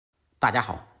大家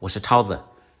好，我是超子，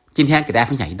今天给大家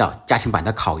分享一道家庭版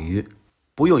的烤鱼，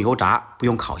不用油炸，不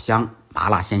用烤箱，麻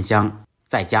辣鲜香，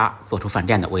在家做出饭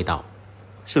店的味道。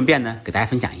顺便呢，给大家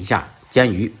分享一下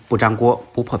煎鱼不粘锅、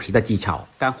不破皮的技巧，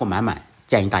干货满满，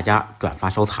建议大家转发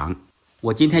收藏。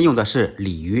我今天用的是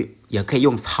鲤鱼，也可以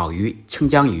用草鱼、清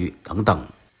江鱼等等。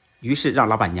鱼是让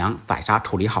老板娘宰杀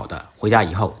处理好的，回家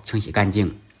以后清洗干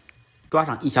净，抓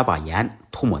上一小把盐，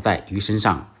涂抹在鱼身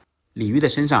上。鲤鱼的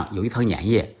身上有一层粘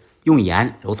液，用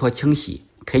盐揉搓清洗，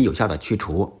可以有效的去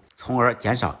除，从而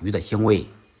减少鱼的腥味。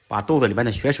把肚子里面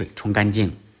的血水冲干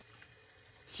净。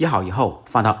洗好以后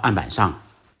放到案板上，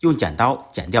用剪刀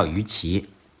剪掉鱼鳍，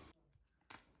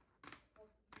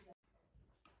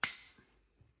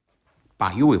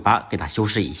把鱼尾巴给它修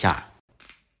饰一下。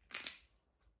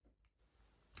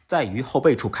在鱼后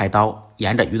背处开刀，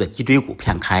沿着鱼的脊椎骨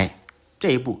片开。这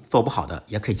一步做不好的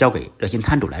也可以交给热心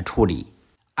摊主来处理，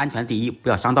安全第一，不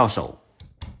要伤到手。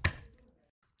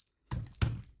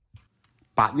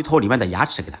把鱼头里面的牙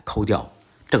齿给它抠掉，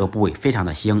这个部位非常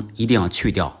的腥，一定要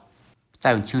去掉。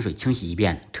再用清水清洗一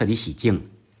遍，彻底洗净。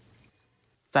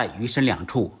在鱼身两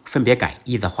处分别改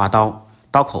一字花刀，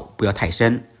刀口不要太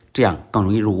深，这样更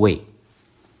容易入味。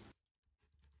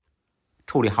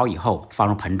处理好以后放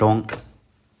入盆中，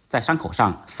在伤口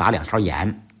上撒2勺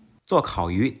盐。做烤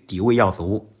鱼底味要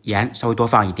足，盐稍微多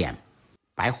放一点，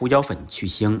白胡椒粉去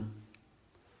腥。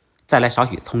再来少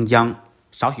许葱姜，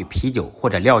少许啤酒或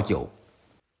者料酒。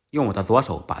用我的左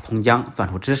手把葱姜攥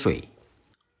出汁水，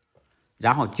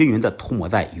然后均匀地涂抹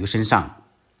在鱼身上，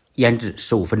腌制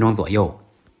15分钟左右。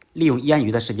利用腌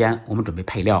鱼的时间，我们准备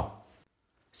配料。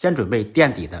先准备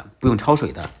垫底的不用焯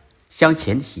水的香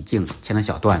芹，洗净切成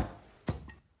小段，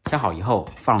切好以后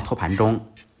放入托盘中。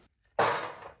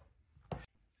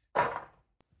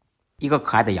一个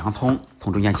可爱的洋葱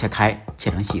从中间切开，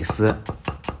切成细丝。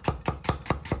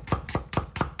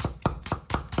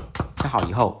切好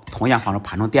以后同样放入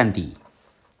盘中垫底。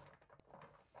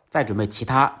再准备其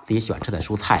他自己喜欢吃的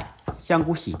蔬菜，香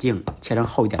菇洗净切成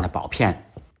厚一点的薄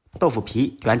片，豆腐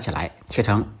皮卷起来切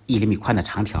成1厘米宽的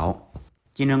长条，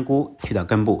金针菇去掉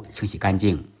根部清洗干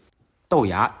净，豆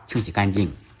芽清洗干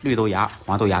净，绿豆芽、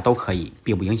黄豆芽都可以，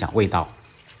并不影响味道。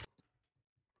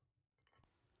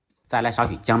再来少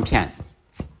许姜片、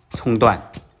葱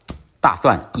段，大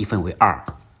蒜1分为2，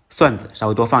蒜子稍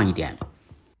微多放一点。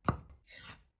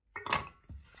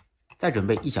再准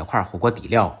备1小块火锅底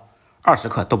料，20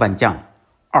克豆瓣酱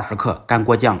，20克干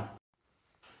锅酱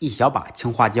，1小把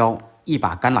青花椒，1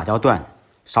把干辣椒段，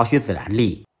少许孜然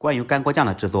粒。关于干锅酱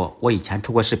的制作，我以前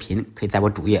出过视频，可以在我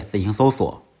主页自行搜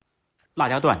索。辣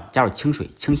椒段加入清水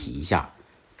清洗一下，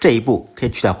这一步可以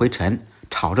去掉灰尘，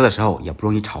炒制的时候也不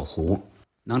容易炒糊。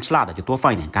能吃辣的就多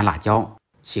放一点干辣椒。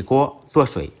起锅做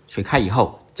水，水开以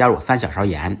后加入3小勺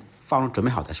盐，放入准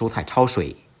备好的蔬菜焯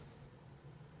水。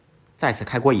再次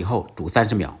开锅以后煮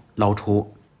30秒，捞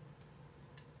出。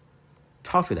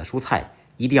焯水的蔬菜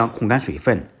一定要控干水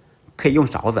分，可以用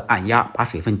勺子按压把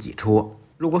水分挤出。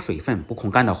如果水分不控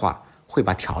干的话，会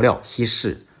把调料稀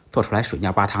释，做出来水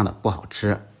尿巴汤的不好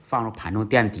吃。放入盘中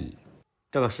垫底。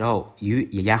这个时候鱼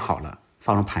也腌好了，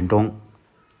放入盘中。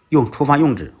用厨房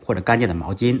用纸或者干净的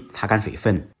毛巾擦干水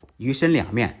分，鱼身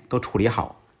两面都处理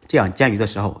好，这样煎鱼的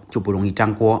时候就不容易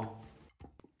粘锅。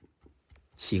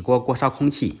起锅锅烧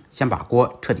空气，先把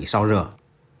锅彻底烧热，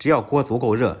只要锅足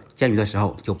够热，煎鱼的时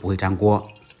候就不会粘锅。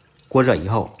锅热以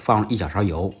后放入1小勺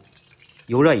油，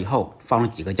油热以后放入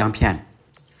几个姜片。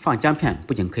放姜片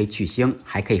不仅可以去腥，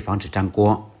还可以防止粘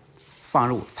锅。放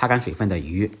入擦干水分的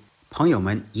鱼。朋友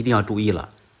们一定要注意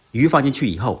了，鱼放进去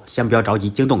以后，先不要着急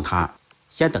惊动它，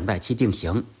先等待其定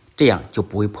型，这样就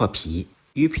不会破皮。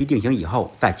鱼皮定型以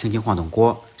后，再轻轻晃动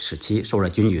锅，使其受热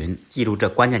均匀。记住这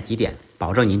关键几点，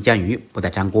保证您煎鱼不再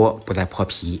粘锅，不再破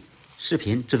皮。视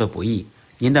频制作不易，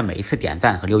您的每一次点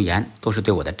赞和留言都是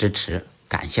对我的支持，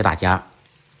感谢大家。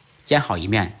煎好一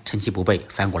面，趁其不备，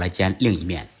翻过来煎另一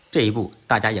面。这一步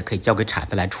大家也可以交给铲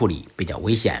子来处理，比较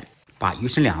危险。把鱼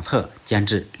身两侧煎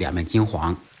至两面金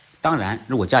黄。当然，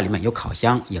如果家里面有烤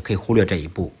箱，也可以忽略这一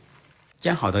步。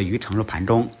煎好的鱼盛入盘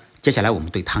中，接下来我们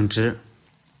兑汤汁。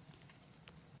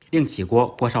另起锅，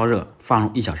锅烧热，放入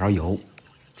1小勺油。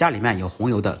家里面有红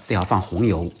油的最好放红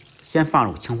油。先放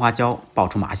入青花椒，爆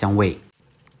出麻香味。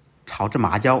炒至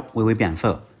麻椒微微变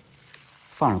色，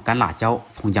放入干辣椒、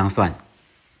葱姜蒜，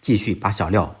继续把小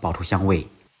料爆出香味。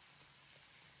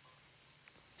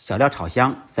小料炒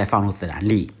香，再放入孜然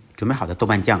粒、准备好的豆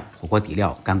瓣酱、火锅底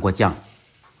料、干锅酱，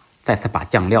再次把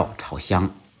酱料炒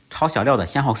香。炒小料的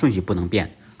先后顺序不能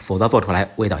变，否则做出来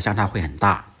味道相差会很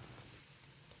大。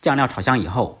酱料炒香以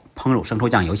后，烹入生抽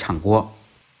酱油炝锅。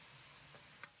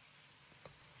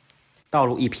倒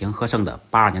入1瓶喝剩的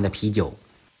82年的啤酒，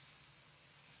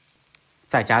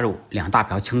再加入2大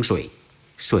瓢清水，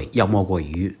水要没过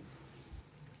鱼。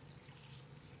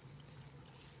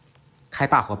开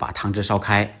大火把汤汁烧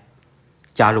开，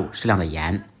加入适量的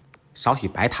盐，少许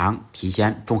白糖提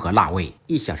鲜中和辣味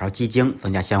，1小勺鸡精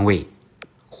增加香味，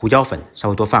胡椒粉稍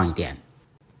微多放一点。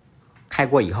开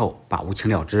锅以后，把无清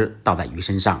料汁倒在鱼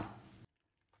身上，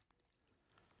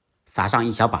撒上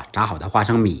1小把炸好的花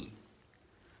生米，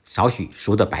少许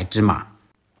熟的白芝麻，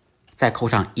再扣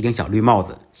上1顶小绿帽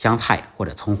子、香菜或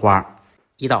者葱花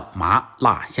，1道麻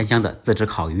辣鲜香的自制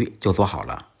烤鱼就做好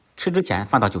了。吃之前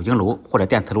放到酒精炉或者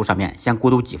电磁炉上面先咕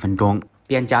嘟几分钟，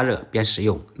边加热边食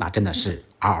用，那真的是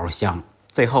嗷嗷香。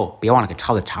最后别忘了给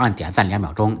超子长按点赞2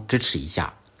秒钟支持一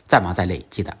下。再忙再累，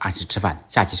记得按时吃饭。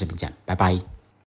下期视频见，拜拜。